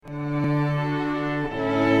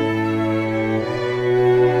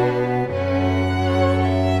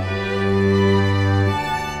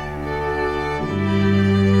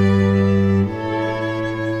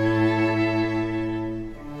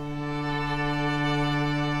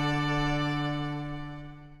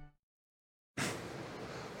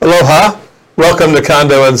Aloha. Welcome to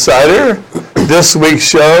Condo Insider. This week's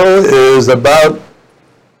show is about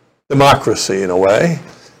democracy in a way.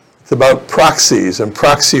 It's about proxies and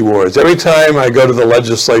proxy wars. Every time I go to the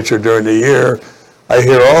legislature during the year, I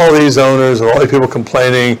hear all these owners and all these people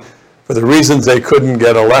complaining for the reasons they couldn't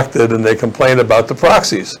get elected, and they complain about the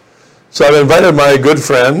proxies. So I've invited my good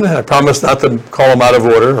friend, I promise not to call him out of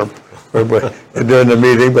order during the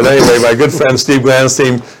meeting, but anyway, my good friend Steve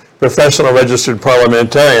Glanstein, professional registered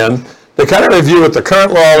parliamentarian, to kind of review what the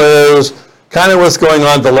current law is, kind of what's going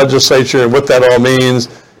on at the legislature and what that all means.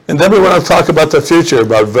 And then we want to talk about the future,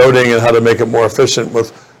 about voting and how to make it more efficient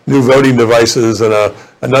with new voting devices and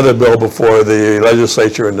another bill before the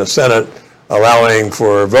legislature and the Senate allowing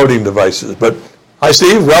for voting devices. But hi,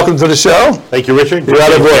 Steve. Welcome to the show. Thank you, Richard. You're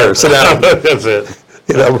out of order. Sit down. That's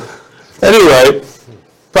it. Anyway,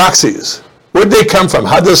 proxies. Where did they come from?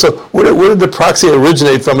 Where did the proxy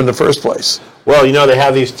originate from in the first place? Well, they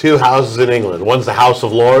have these two houses in England. One's the House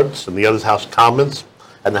of Lords and the other's House of Commons.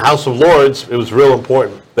 And the House of Lords, it was real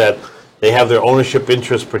important that they have their ownership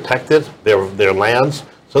interests protected, their lands.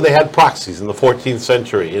 So they had proxies in the 14th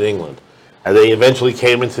century in England. And they eventually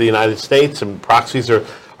came into the United States, and proxies are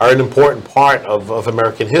an important part of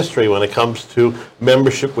American history when it comes to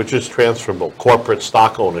membership, which is transferable, corporate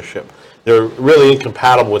stock ownership. They're really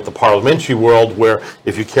incompatible with the parliamentary world, where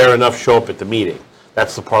if you care enough, show up at the meeting.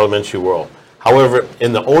 That's the parliamentary world. However,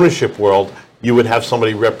 in the ownership world, you would have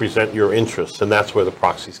somebody represent your interests, and that's where the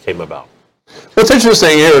proxies came about. What's interesting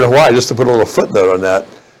here in Hawaii, just to put a little footnote on that,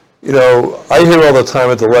 I hear all the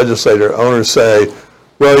time at the legislature, owners say,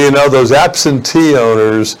 well, those absentee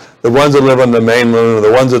owners, the ones that live on the mainland or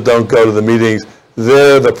the ones that don't go to the meetings,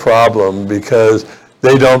 they're the problem because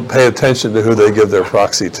they don't pay attention to who they give their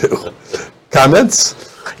proxy to. Comments?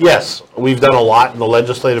 Yes, we've done a lot in the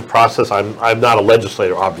legislative process. I'm not a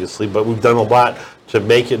legislator, obviously, but we've done a lot to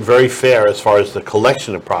make it very fair as far as the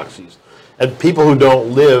collection of proxies. And people who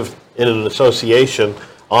don't live in an association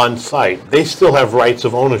on site, they still have rights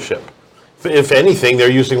of ownership. If anything, they're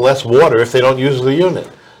using less water if they don't use the unit.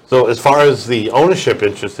 So as far as the ownership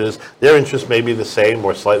interest is, their interest may be the same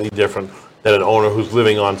or slightly different than an owner who's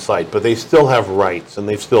living on site, but they still have rights, and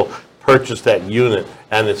they've still purchased that unit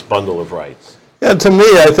and its bundle of rights. Yeah, to me,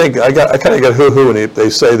 I think I kind of get hoo-hoo when they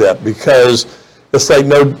say that, because it's like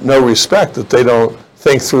no respect that they don't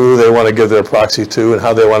think through who they want to give their proxy to and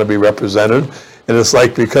how they want to be represented. And it's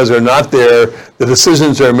like because they're not there, the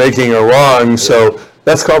decisions they're making are wrong, so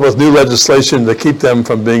that's called with new legislation to keep them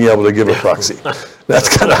from being able to give a proxy.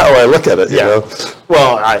 That's kind of how I look at it,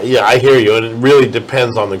 Well, I hear you, and it really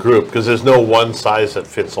depends on the group, because there's no one size that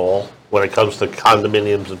fits all when it comes to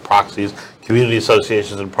condominiums and proxies, community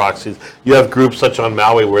associations and proxies. You have groups such on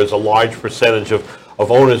Maui where there's a large percentage of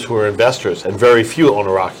owners who are investors and very few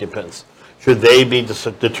owner-occupants. Should they be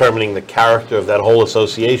determining the character of that whole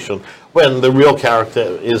association when the real character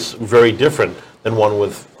is very different than one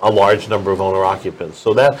with a large number of owner-occupants?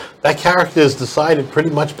 So that character is decided pretty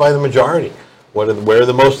much by the majority. Where are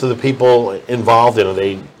the most of the people involved in? Are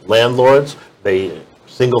they landlords? Are they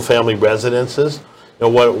single-family residences?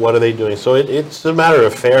 What are they doing? So it's a matter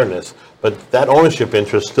of fairness, but that ownership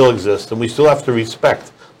interest still exists, and we still have to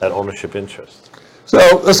respect that ownership interest.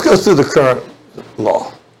 So let's go through the current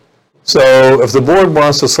law. So if the board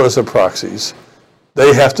wants to solicit proxies,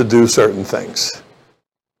 they have to do certain things.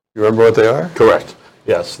 You remember what they are? Correct.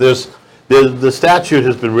 Yes. The statute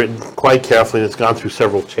has been written quite carefully, and it's gone through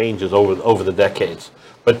several changes over the decades.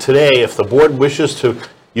 But today, if the board wishes to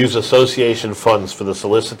use association funds for the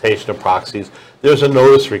solicitation of proxies, there's a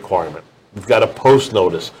notice requirement. You've got to post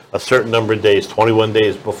notice a certain number of days, 21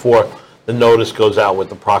 days before the notice goes out with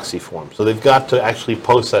the proxy form. So they've got to actually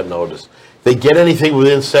post that notice. If they get anything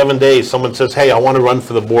within 7 days, someone says, hey, I want to run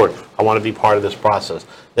for the board, I want to be part of this process,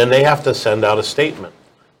 then they have to send out a statement.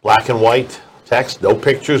 Black and white text, no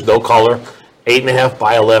pictures, no color, 8.5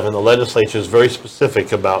 by 11. The legislature is very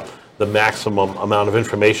specific about the maximum amount of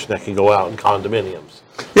information that can go out in condominiums.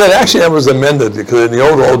 Yeah, actually that was amended, because in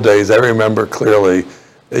the old days, I remember clearly,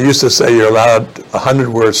 they used to say you're allowed a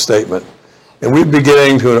 100-word statement. And we'd be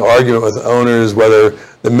getting to an argument with owners whether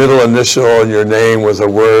the middle initial in your name was a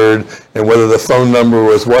word, and whether the phone number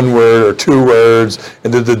was 1 word or 2 words,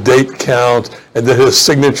 and did the date count, and did his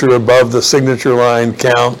signature above the signature line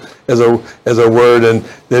count as a word, and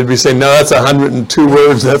they'd be saying, no, that's 102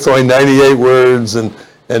 words, that's only 98 words, and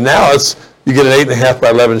now you get an 8.5 by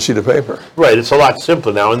 11 sheet of paper. Right, it's a lot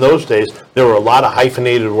simpler now. In those days, there were a lot of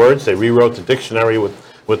hyphenated words. They rewrote the dictionary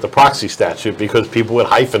with the proxy statute because people would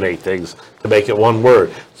hyphenate things to make it 1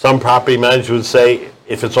 word. Some property managers would say,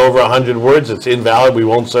 if it's over 100 words, it's invalid, we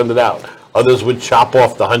won't send it out. Others would chop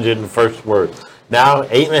off the 101st word. Now,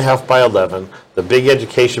 8.5 by 11, the big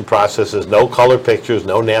education process is no color pictures,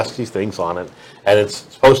 no nasty things on it, and it's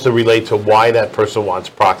supposed to relate to why that person wants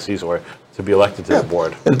proxies or to be elected to the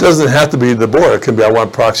board. It doesn't have to be the board. It can be I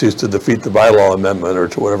want proxies to defeat the bylaw amendment or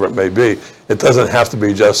to whatever it may be. It doesn't have to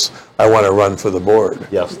be just I want to run for the board.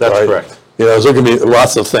 Yes, that's correct. You know, there can be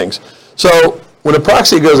lots of things. So when a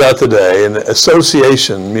proxy goes out today, an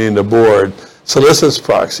association, meaning the board, solicits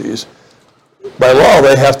proxies, by law,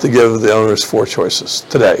 they have to give the owners 4 choices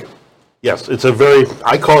today. Yes, it's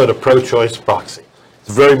I call it a pro-choice proxy.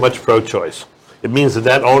 It's very much pro-choice. It means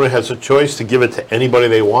that owner has a choice to give it to anybody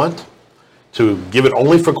they want, to give it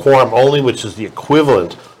only for quorum only, which is the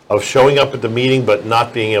equivalent of showing up at the meeting but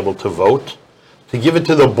not being able to vote, to give it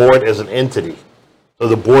to the board as an entity. So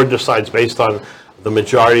the board decides based on the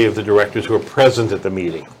majority of the directors who are present at the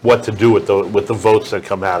meeting what to do with the votes that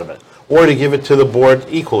come out of it, or to give it to the board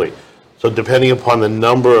equally. So depending upon the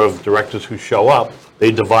number of directors who show up,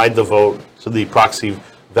 they divide the vote to the proxy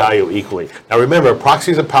value equally. Now remember,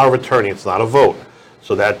 proxy is a power of attorney, it's not a vote.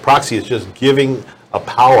 So that proxy is just giving a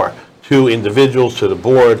power to individuals, to the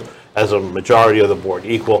board, as a majority of the board,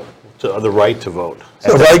 equal to the right to vote.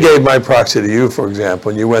 So if I gave my proxy to you, for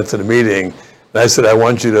example, and you went to the meeting, and I said, I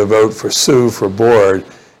want you to vote for Sue for board,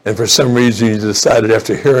 and for some reason you decided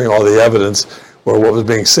after hearing all the evidence or what was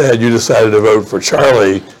being said, you decided to vote for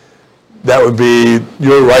Charlie, that would be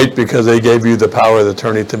your right because they gave you the power of the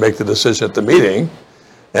attorney to make the decision at the meeting,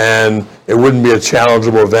 and it wouldn't be a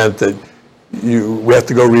challengeable event that we have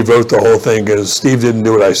to go revote the whole thing because Steve didn't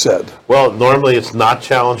do what I said. Well, normally it's not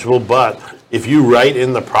challengeable, but if you write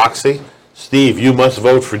in the proxy, Steve, you must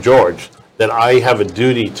vote for George, then I have a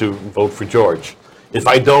duty to vote for George. If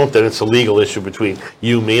I don't, then it's a legal issue between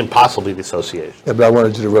you, me, and possibly the association. Yeah, but I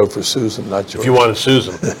wanted you to vote for Susan, not George. If you wanted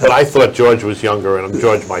Susan. But I thought George was younger, and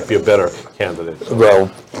George might be a better candidate. Well,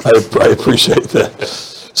 I appreciate that.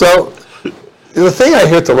 So the thing I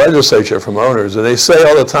hear at the legislature from owners, and they say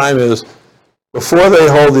all the time is, before they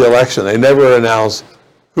hold the election, they never announce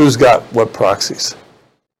who's got what proxies.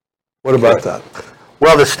 What about that?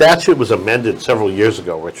 Well, the statute was amended several years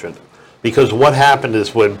ago, Richard, because what happened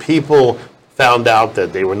is when people found out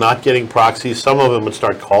that they were not getting proxies, some of them would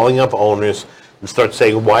start calling up owners and start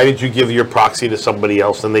saying, why did you give your proxy to somebody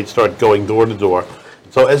else? And they'd start going door to door.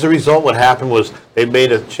 So as a result, what happened was they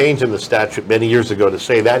made a change in the statute many years ago to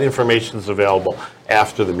say that information is available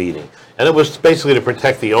after the meeting. And it was basically to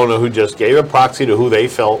protect the owner who just gave a proxy to who they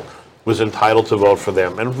felt was entitled to vote for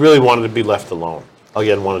them and really wanted to be left alone.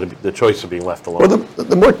 Again, wanted the choice of being left alone. Well,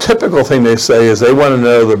 the more typical thing they say is they want to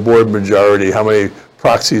know the board majority, how many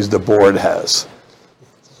proxies the board has.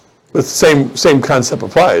 The same concept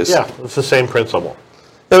applies. Yeah, it's the same principle.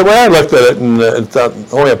 And the way I looked at it, and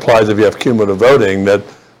it only applies if you have cumulative voting, that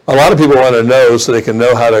a lot of people want to know so they can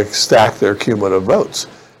know how to stack their cumulative votes.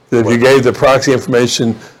 If you gave the proxy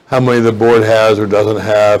information, how many the board has or doesn't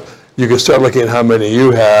have, you can start looking at how many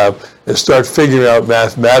you have and start figuring out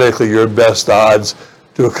mathematically your best odds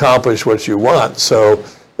to accomplish what you want. So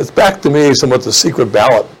it's back to me somewhat the secret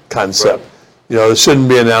ballot concept. Right. You know, it shouldn't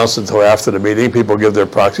be announced until after the meeting. People give their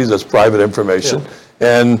proxies. That's private information.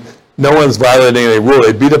 Yeah. And no one's violating any rule.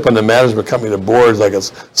 They beat up on the management company, the boards, like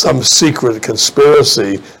it's some secret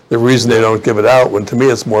conspiracy, the reason they don't give it out, when to me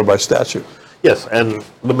it's more by statute. Yes, and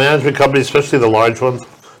the management companies, especially the large ones,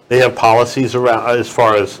 they have policies around as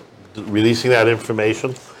far as releasing that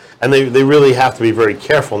information. And they really have to be very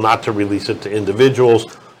careful not to release it to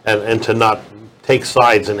individuals and to not take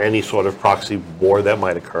sides in any sort of proxy war that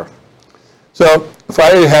might occur. So if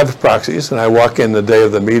I have proxies and I walk in the day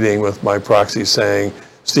of the meeting with my proxy saying,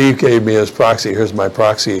 Steve gave me his proxy, here's my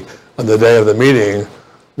proxy, on the day of the meeting,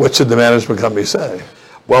 what should the management company say?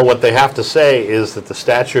 Well, what they have to say is that the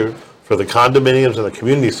statute for the condominiums and the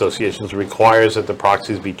community associations requires that the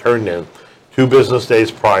proxies be turned in 2 business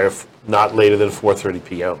days prior, not later than 4:30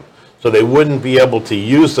 p.m. So they wouldn't be able to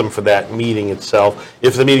use them for that meeting itself.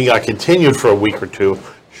 If the meeting got continued for a week or 2,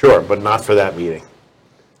 sure, but not for that meeting.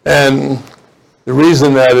 And the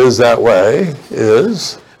reason that is that way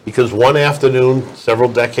is? Because one afternoon,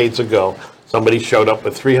 several decades ago, somebody showed up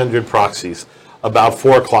with 300 proxies about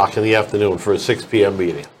 4 o'clock in the afternoon for a 6 p.m.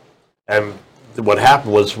 meeting. And what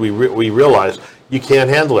happened was we realized you can't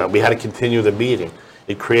handle that. We had to continue the meeting.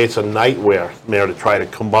 It creates a nightmare to try to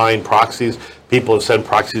combine proxies. People have sent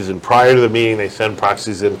proxies in prior to the meeting. They send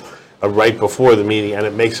proxies in right before the meeting, and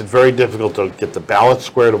it makes it very difficult to get the ballot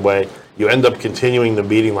squared away. You end up continuing the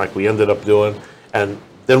meeting like we ended up doing, and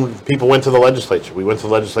then people went to the legislature. We went to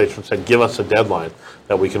the legislature and said, give us a deadline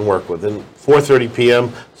that we can work with. And 4:30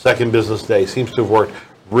 p.m., second business day, seems to have worked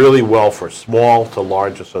really well for small to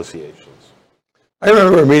large associations. I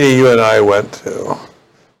remember a meeting you and I went to,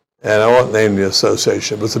 and I won't name the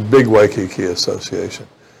association, but it's a big Waikiki association.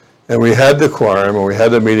 And we had the quorum, and we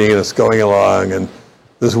had the meeting, and it's going along, and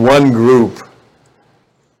this one group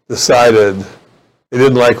decided they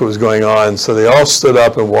didn't like what was going on, so they all stood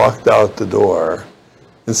up and walked out the door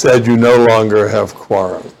and said, "You no longer have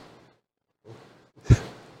quorum."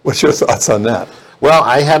 What's your thoughts on that? Well,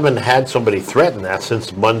 I haven't had somebody threaten that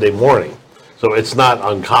since Monday morning, so it's not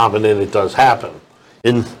uncommon, and it does happen.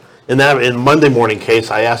 In Monday morning case,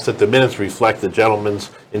 I asked that the minutes reflect the gentleman's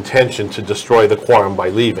intention to destroy the quorum by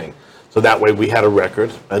leaving. So that way we had a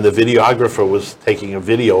record, and the videographer was taking a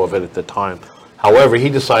video of it at the time. However, he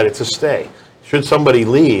decided to stay. Should somebody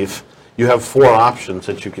leave, you have 4 options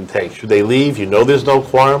that you can take. Should they leave, you know there's no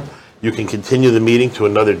quorum, you can continue the meeting to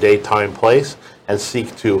another date, time, place, and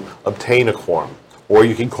seek to obtain a quorum. Or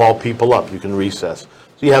you can call people up, you can recess.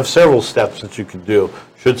 So you have several steps that you can do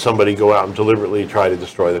should somebody go out and deliberately try to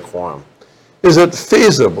destroy the quorum. Is it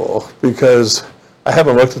feasible, because I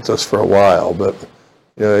haven't looked at this for a while, but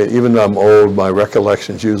you know, even though I'm old, my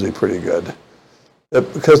recollection's usually pretty good.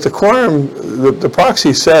 Because the quorum, the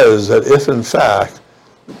proxy says that if in fact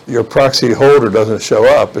your proxy holder doesn't show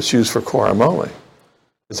up, it's used for quorum only.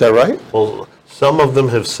 Is that right? Well, some of them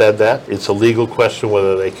have said that. It's a legal question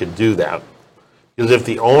whether they could do that. Because if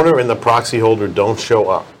the owner and the proxy holder don't show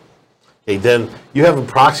up, okay, then you have a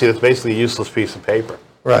proxy that's basically a useless piece of paper.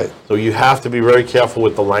 Right. So you have to be very careful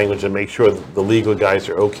with the language and make sure that the legal guys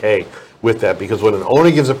are okay with that. Because when an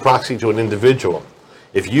owner gives a proxy to an individual,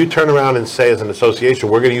 if you turn around and say as an association,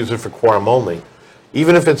 we're going to use it for quorum only,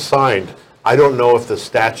 even if it's signed, I don't know if the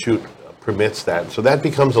statute permits that. So that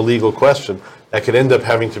becomes a legal question that could end up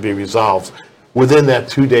having to be resolved within that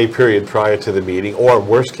 2-day period prior to the meeting, or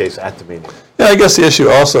worst case, at the meeting. Yeah, I guess the issue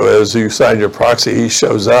also is you sign your proxy, he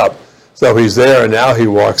shows up, so he's there, and now he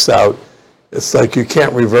walks out. It's like you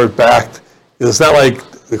can't revert back. It's not like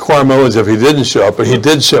the quorum owns if he didn't show up, but he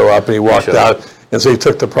did show up, and he walked out, and so he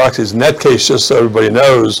took the proxies. In that case, just so everybody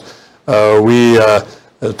knows, we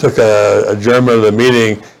took a adjournment of the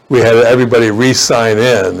meeting. We had everybody re-sign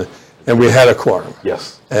in, and we had a quorum.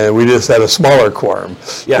 Yes. And we just had a smaller quorum.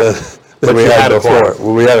 Yeah. Than we had before.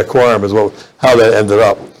 Well, we had a quorum as well, how that ended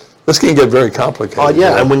up. This can get very complicated. Oh,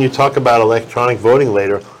 yeah, and when you talk about electronic voting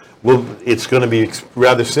later, well, it's going to be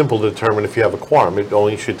rather simple to determine if you have a quorum. It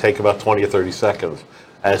only should take about 20 or 30 seconds.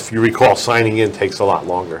 As if you recall, signing in takes a lot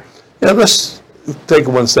longer. Yeah, let's take it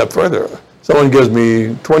one step further. Someone gives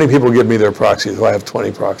me, 20 people give me their proxies, so I have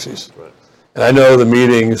 20 proxies. Right. And I know the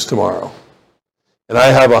meeting is tomorrow. And I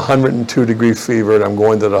have 102-degree fever and I'm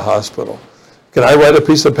going to the hospital. Can I write a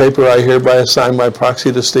piece of paper, I hereby assign my proxy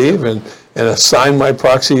to Steve, and assign my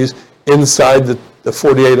proxies inside the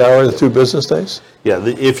 48 hours, the 2 business days? Yeah,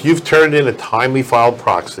 if you've turned in a timely filed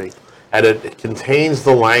proxy, and it contains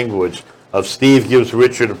the language of Steve gives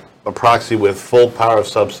Richard a proxy with full power of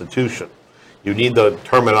substitution, you need the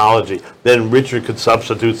terminology, then Richard could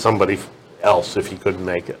substitute somebody else if he couldn't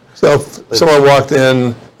make it. So if someone walked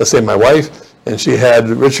in, let's say my wife, and she had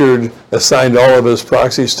Richard assigned all of his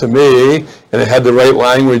proxies to me, and it had the right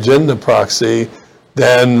language in the proxy,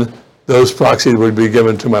 then those proxies would be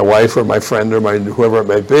given to my wife or my friend or whoever it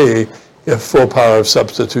may be, if full power of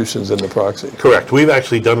substitutions in the proxy. Correct. We've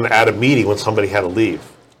actually done it at a meeting when somebody had to leave.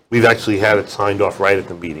 We've actually had it signed off right at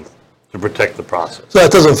the meeting to protect the process. So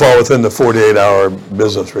that doesn't fall within the 48-hour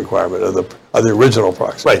business requirement of the original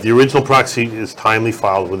proxy. Right. The original proxy is timely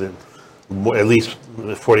filed within at least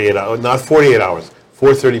 48 hours, not 48 hours,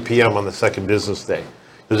 4:30 p.m. on the second business day.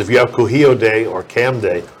 Because if you have Cohio Day or Cam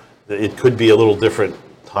Day, it could be a little different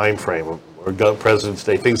time frame, or President's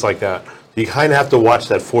Day, things like that. So you kind of have to watch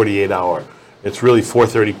that 48-hour. It's really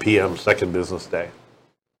 4:30 p.m. second business day.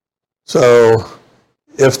 So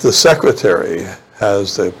if the secretary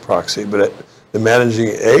has the proxy, but the managing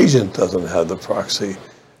agent doesn't have the proxy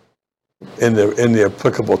in the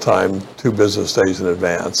applicable time, 2 business days in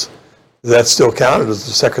advance, does that still count, or does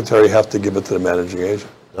the secretary have to give it to the managing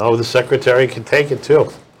agent? No, the secretary can take it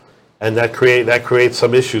too. And that creates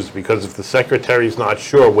some issues, because if the secretary is not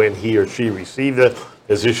sure when he or she received it,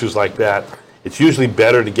 there's issues like that. It's usually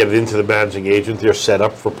better to get it into the managing agent. They're set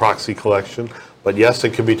up for proxy collection. But yes,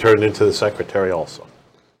 it can be turned into the secretary also.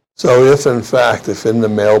 So if in fact, if in the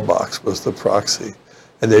mailbox was the proxy,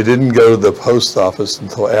 and they didn't go to the post office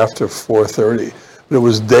until after 4:30, but it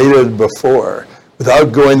was dated before,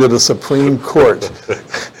 without going to the Supreme Court,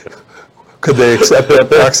 could they accept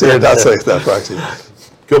that proxy or not accept that proxy?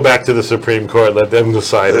 Go back to the Supreme Court, let them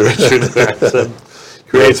decide it, Richard. That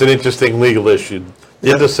creates an interesting legal issue.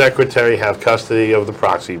 Did the secretary have custody of the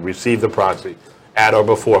proxy, receive the proxy at or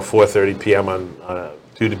before 4:30 p.m. on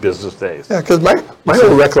 2 business days. Yeah, because my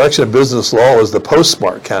whole recollection of business law is the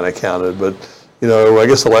postmark kind of counted, but I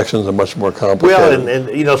guess elections are much more complicated. Well,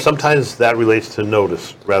 and sometimes that relates to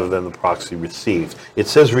notice rather than the proxy received. It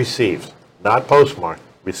says received, not postmark,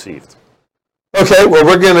 received. Okay, well,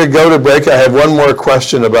 we're going to go to break. I have one more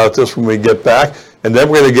question about this when we get back, and then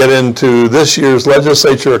we're going to get into this year's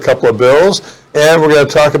legislature, a couple of bills, and we're going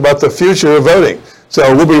to talk about the future of voting.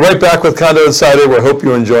 So we'll be right back with Condo Insider. We hope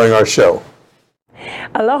you're enjoying our show.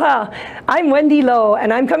 Aloha, I'm Wendy Lowe,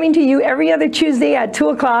 and I'm coming to you every other Tuesday at 2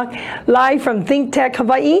 o'clock, live from Think Tech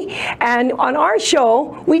Hawaii. And on our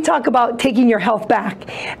show, we talk about taking your health back.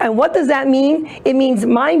 And what does that mean? It means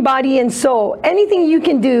mind, body, and soul. Anything you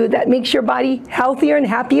can do that makes your body healthier and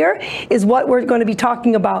happier is what we're going to be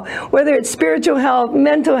talking about. Whether it's spiritual health,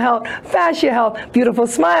 mental health, fascia health, beautiful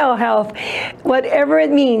smile health, whatever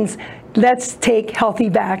it means, let's take healthy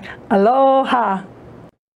back. Aloha.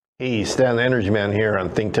 Hey, Stan the Energy Man here on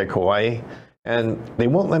Think Tech Hawaii, and they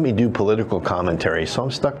won't let me do political commentary, so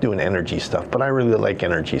I'm stuck doing energy stuff, but I really like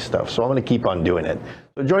energy stuff, so I'm going to keep on doing it.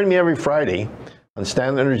 So join me every Friday on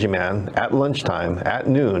Stan the Energy Man at lunchtime, at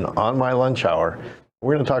noon, on my lunch hour.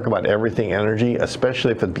 We're going to talk about everything energy,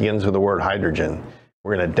 especially if it begins with the word hydrogen.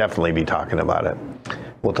 We're going to definitely be talking about it.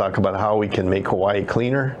 We'll talk about how we can make Hawaii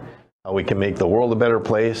cleaner, how we can make the world a better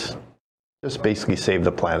place, just basically save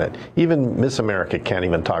the planet. Even Miss America can't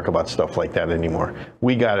even talk about stuff like that anymore.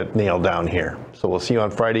 We got it nailed down here. So we'll see you on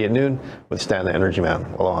Friday at noon with Stan the Energy Man.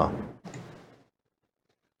 Aloha.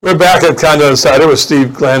 We're back at Condo Insider with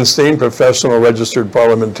Steve Glanstein, professional registered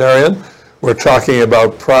parliamentarian. We're talking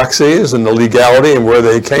about proxies and the legality and where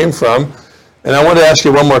they came from. And I want to ask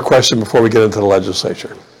you one more question before we get into the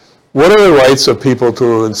legislature. What are the rights of people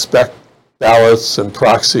to inspect ballots and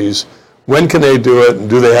proxies? When can they do it, and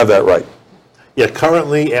do they have that right? Yeah,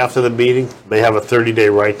 currently, after the meeting, they have a 30-day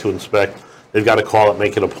right to inspect. They've got to call it,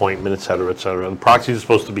 make an appointment, et cetera, et cetera. And proxies are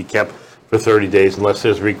supposed to be kept for 30 days unless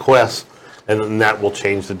there's requests, and then that will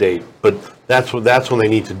change the date. But that's when they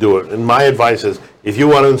need to do it. And my advice is, if you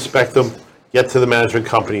want to inspect them, get to the management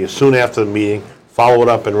company as soon after the meeting, follow it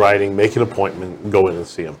up in writing, make an appointment, and go in and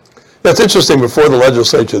see them. That's interesting. Before the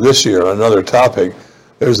legislature this year, on another topic,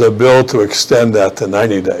 there's a bill to extend that to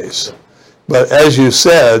 90 days. But as you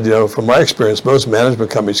said, from my experience, most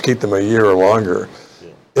management companies keep them a year or longer. Yeah.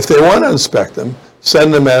 If they want to inspect them,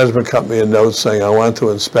 send the management company a note saying, I want to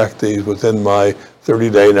inspect these within my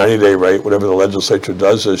 30-day, 90-day rate, whatever the legislature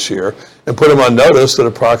does this year, and put them on notice that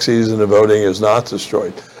the proxies and the voting is not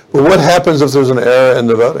destroyed. But what happens if there's an error in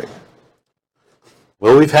the voting?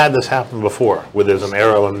 Well, we've had this happen before, where there's an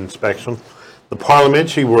error on inspection. The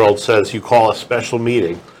parliamentary world says you call a special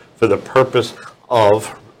meeting for the purpose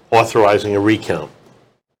of authorizing a recount.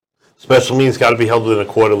 Special meeting's got to be held within a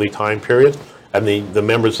quarterly time period, and the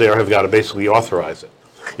members there have got to basically authorize it.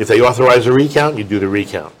 If they authorize a recount, you do the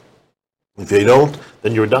recount. If they don't,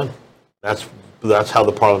 then you're done. That's how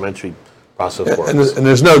the parliamentary process works. And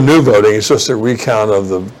there's no new voting, it's just a recount of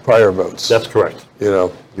the prior votes. That's correct.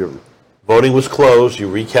 Your voting was closed,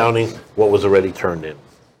 you're recounting what was already turned in.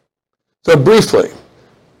 So briefly,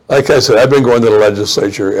 like I said, I've been going to the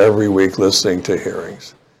legislature every week listening to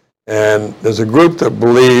hearings. And there's a group that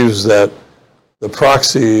believes that the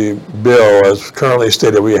proxy bill, as currently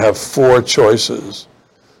stated, we have 4 choices,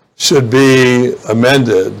 should be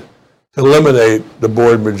amended to eliminate the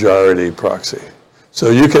board majority proxy.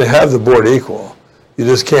 So you can have the board equal, you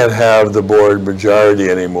just can't have the board majority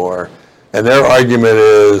anymore. And their argument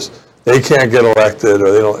is they can't get elected,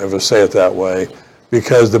 or they don't ever say it that way,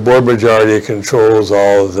 because the board majority controls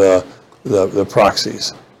all of the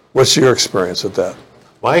proxies. What's your experience with that?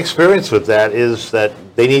 My experience with that is that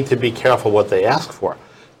they need to be careful what they ask for,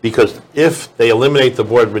 because if they eliminate the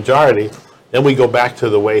board majority, then we go back to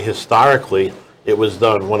the way historically it was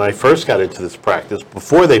done when I first got into this practice,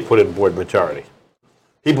 before they put in board majority.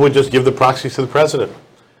 People would just give the proxies to the president,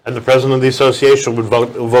 and the president of the association would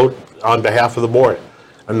vote on behalf of the board.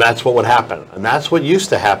 And that's what would happen. And that's what used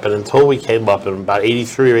to happen until we came up in about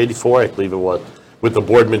 83 or 84, I believe it was, with the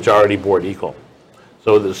board majority, board equal.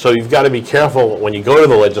 So you've got to be careful when you go to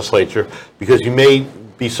the legislature, because you may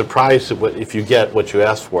be surprised if you get what you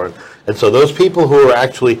asked for. And so those people who are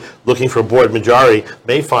actually looking for a board majority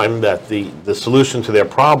may find that the solution to their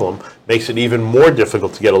problem makes it even more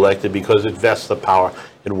difficult to get elected, because it vests the power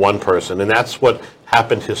in one person. And that's what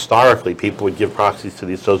happened historically. People would give proxies to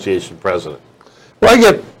the association president. Well, I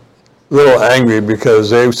get a little angry because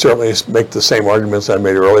they certainly make the same arguments I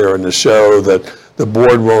made earlier in the show, that the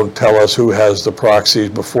board won't tell us who has the proxies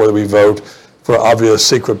before we vote for obvious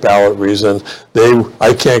secret ballot reasons.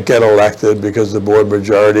 I can't get elected because the board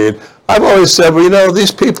majority. I've always said, well,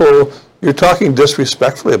 these people you're talking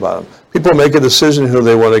disrespectfully about them. People make a decision who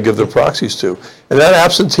they want to give their proxies to. And that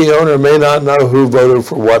absentee owner may not know who voted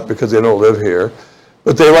for what because they don't live here,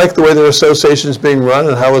 but they like the way their association is being run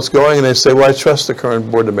and how it's going, and they say, well, I trust the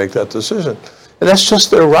current board to make that decision. And that's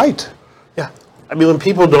just their right. Yeah. I mean, when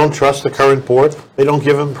people don't trust the current board, they don't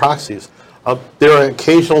give them proxies. There are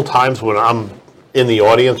occasional times when I'm in the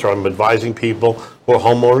audience or I'm advising people who are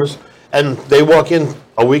homeowners, and they walk in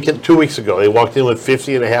 2 weeks ago, they walked in with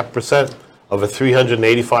 50.5% of a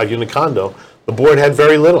 385-unit condo. The board had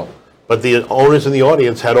very little, but the owners in the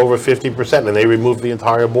audience had over 50%, and they removed the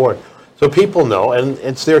entire board. So people know, and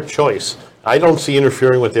it's their choice. I don't see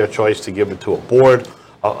interfering with their choice to give it to a board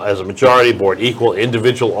as a majority board, equal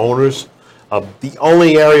individual owners. The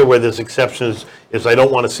only area where there's exceptions is I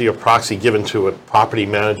don't want to see a proxy given to a property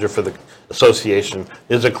manager for the association.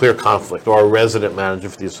 There's a clear conflict, or a resident manager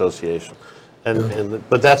for the association.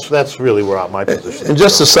 But that's really where my position is. And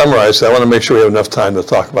just to summarize, I want to make sure we have enough time to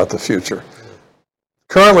talk about the future.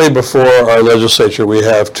 Currently before our legislature, we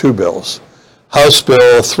have two bills. House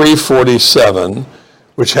Bill 347,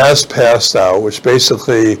 which has passed out, which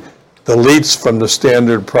basically deletes from the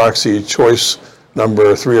standard proxy choice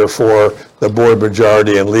number 3 or 4 the board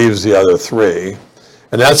majority and leaves the other 3.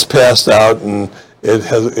 And that's passed out, and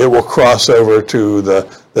it will cross over to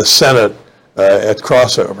the Senate at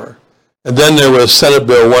crossover. And then there was Senate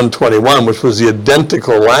Bill 121, which was the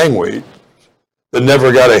identical language that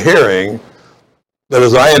never got a hearing, that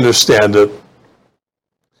as I understand it,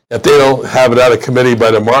 if they don't have it out of committee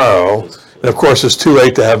by tomorrow, and of course it's too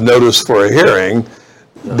late to have notice for a hearing,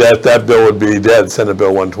 that bill would be dead, Senate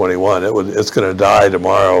Bill 121. It's going to die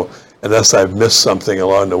tomorrow unless I've missed something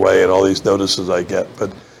along the way and all these notices I get.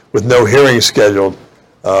 But with no hearing scheduled,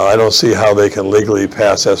 I don't see how they can legally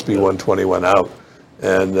pass SB 121 out.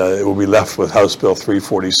 And it will be left with House Bill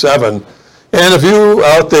 347. And if you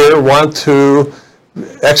out there want to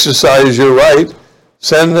exercise your right,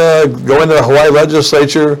 go into the Hawaii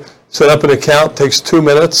legislature, set up an account, takes 2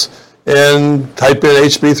 minutes, and type in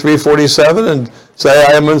HB 347 and say,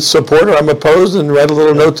 I am in support or I'm opposed, and write a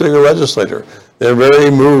little note to your legislator. They're very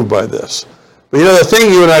moved by this. But you know, the thing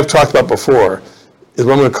you and I have talked about before is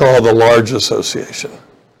what I'm going to call the large association.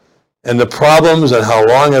 And the problems and how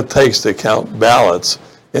long it takes to count ballots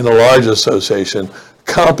in a large association,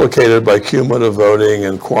 complicated by cumulative voting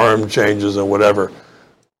and quorum changes and whatever.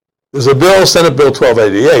 There's a bill, Senate Bill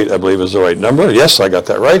 1288, I believe is the right number. Yes, I got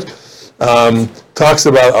that right. Talks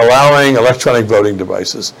about allowing electronic voting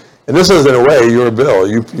devices. And this is, in a way, your bill.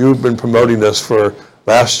 You've been promoting this for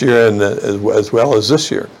last year and as well as this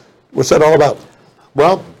year. What's that all about?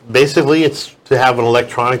 Well, basically, it's to have an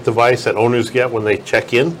electronic device that owners get when they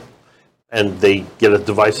check in, and they get a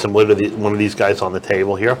device similar to one of these guys on the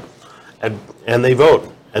table here, and they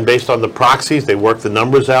vote. And based on the proxies, they work the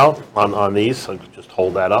numbers out on these. So just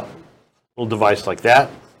hold that up, little device like that,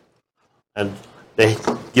 and they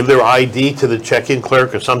give their ID to the check-in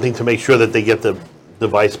clerk or something to make sure that they get the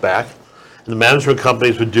device back. And the management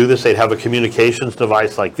companies would do this. They'd have a communications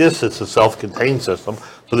device like this. It's a self-contained system,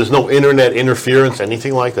 so there's no internet interference,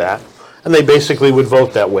 anything like that. And they basically would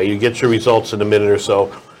vote that way. You get your results in a minute or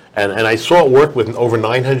so. And I saw it work with over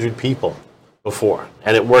 900 people before.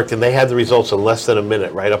 And it worked, and they had the results in less than a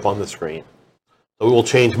minute right up on the screen. So it will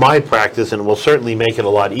change my practice, and it will certainly make it a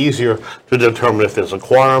lot easier to determine if there's a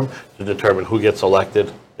quorum, to determine who gets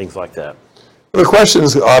elected, things like that. The question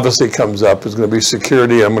obviously comes up is going to be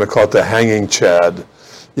security. I'm going to call it the hanging chad.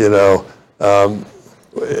 You know,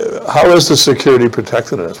 how is the security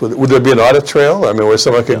protected in this? Would there be an audit trail? I mean, where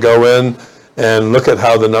someone could go in and look at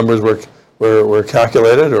how the numbers were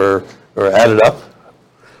calculated or added up?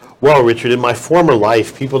 Well, Richard, in my former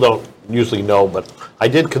life, people don't usually know, but I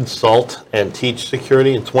did consult and teach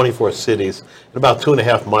security in 24 cities in about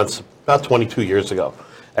 2.5 months, about 22 years ago.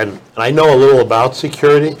 And I know a little about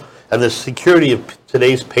security. And the security of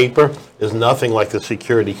today's paper is nothing like the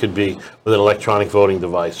security could be with an electronic voting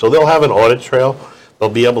device. So they'll have an audit trail. They'll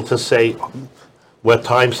be able to say what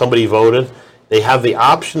time somebody voted. They have the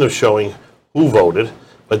option of showing who voted,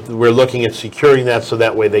 but we're looking at securing that so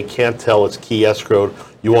that way they can't tell it's key escrowed.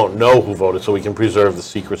 You won't know who voted, so we can preserve the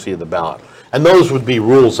secrecy of the ballot. And those would be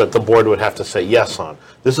rules that the board would have to say yes on.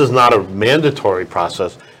 This is not a mandatory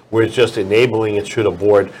process. We're just enabling it should a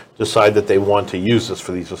board decide that they want to use this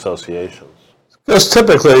for these associations. Because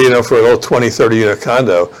typically, you know, for a little 20, 30 unit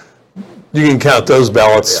condo, you can count those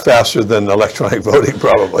ballots faster than electronic voting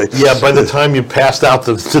probably. Yeah, by the time you passed out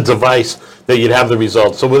the device, that you'd have the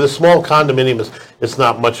results. So with a small condominium, it's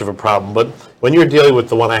not much of a problem. But when you're dealing with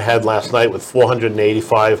the one I had last night with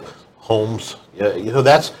 485 homes, you know,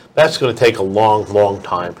 that's going to take a long, long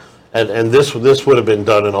time. And this would have been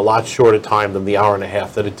done in a lot shorter time than the hour and a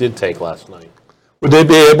half that it did take last night. Would they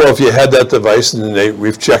be able, if you had that device and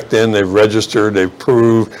we've checked in, they've registered, they've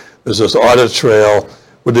proved, there's this audit trail,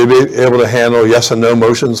 would they be able to handle yes and no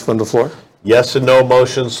motions from the floor? Yes and no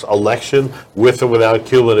motions, election, with or without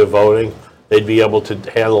cumulative voting, they'd be able to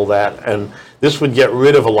handle that. And this would get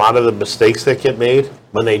rid of a lot of the mistakes that get made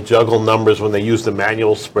when they juggle numbers, when they use the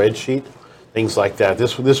manual spreadsheet, things like that.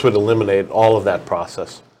 This would eliminate all of that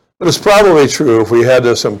process. But it's probably true if we had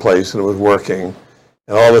this in place and it was working,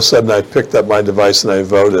 and all of a sudden I picked up my device and I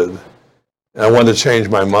voted, and I wanted to change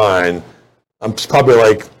my mind. It's probably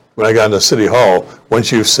like when I got into City Hall,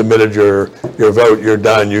 once you've submitted your vote, you're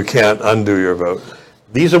done. You can't undo your vote.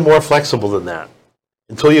 These are more flexible than that.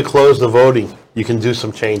 Until you close the voting, you can do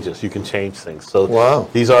some changes. You can change things. So wow.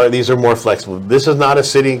 These are more flexible. This is not a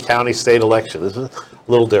city and county state election. This is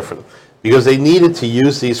a little different. Because they needed to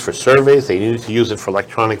use these for surveys, they needed to use it for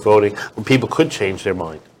electronic voting, where people could change their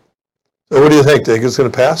mind. So what do you think? Do you think it's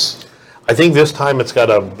going to pass? I think this time it's got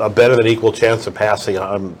a better than equal chance of passing.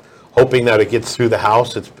 I'm hoping that it gets through the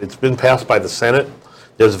House. It's been passed by the Senate.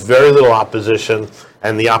 There's very little opposition,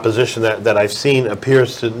 and the opposition that I've seen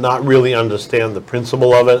appears to not really understand the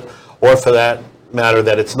principle of it, or for that matter,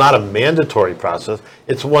 that it's not a mandatory process.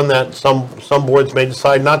 It's one that some boards may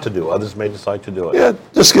decide not to do. Others may decide to do it. Yeah,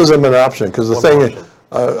 just gives them an option, because the thing,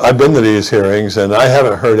 I've been to these hearings, and I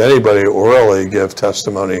haven't heard anybody orally give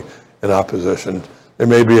testimony in opposition. There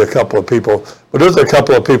may be a couple of people, but there's a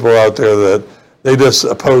couple of people out there that they just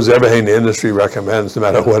oppose everything the industry recommends, no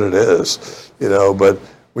matter what it is, you know. But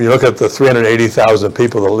when you look at the 380,000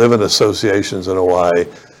 people that live in associations in Hawaii,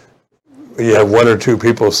 when you have one or two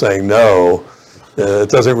people saying no, it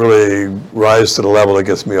doesn't really rise to the level that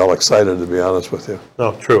gets me all excited, to be honest with you.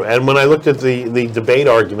 No, true. And when I looked at the debate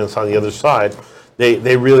arguments on the other side,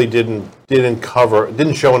 they really didn't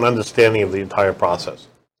show an understanding of the entire process.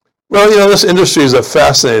 Well, you know, this industry is a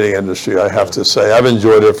fascinating industry, I have to say. I've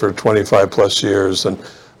enjoyed it for 25 plus years, and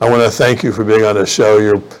I want to thank you for being on the show.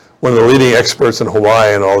 You're one of the leading experts in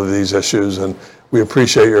Hawaii on all of these issues, and we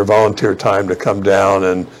appreciate your volunteer time to come down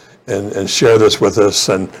and share this with us.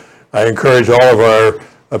 And I encourage all of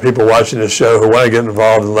our people watching this show who want to get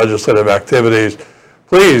involved in legislative activities,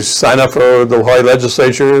 please sign up for the Hawaii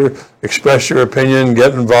legislature, express your opinion,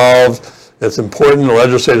 get involved. It's important. The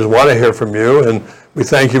legislators want to hear from you, and we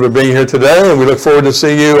thank you for being here today, and we look forward to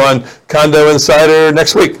seeing you on Condo Insider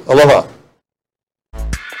next week. Aloha.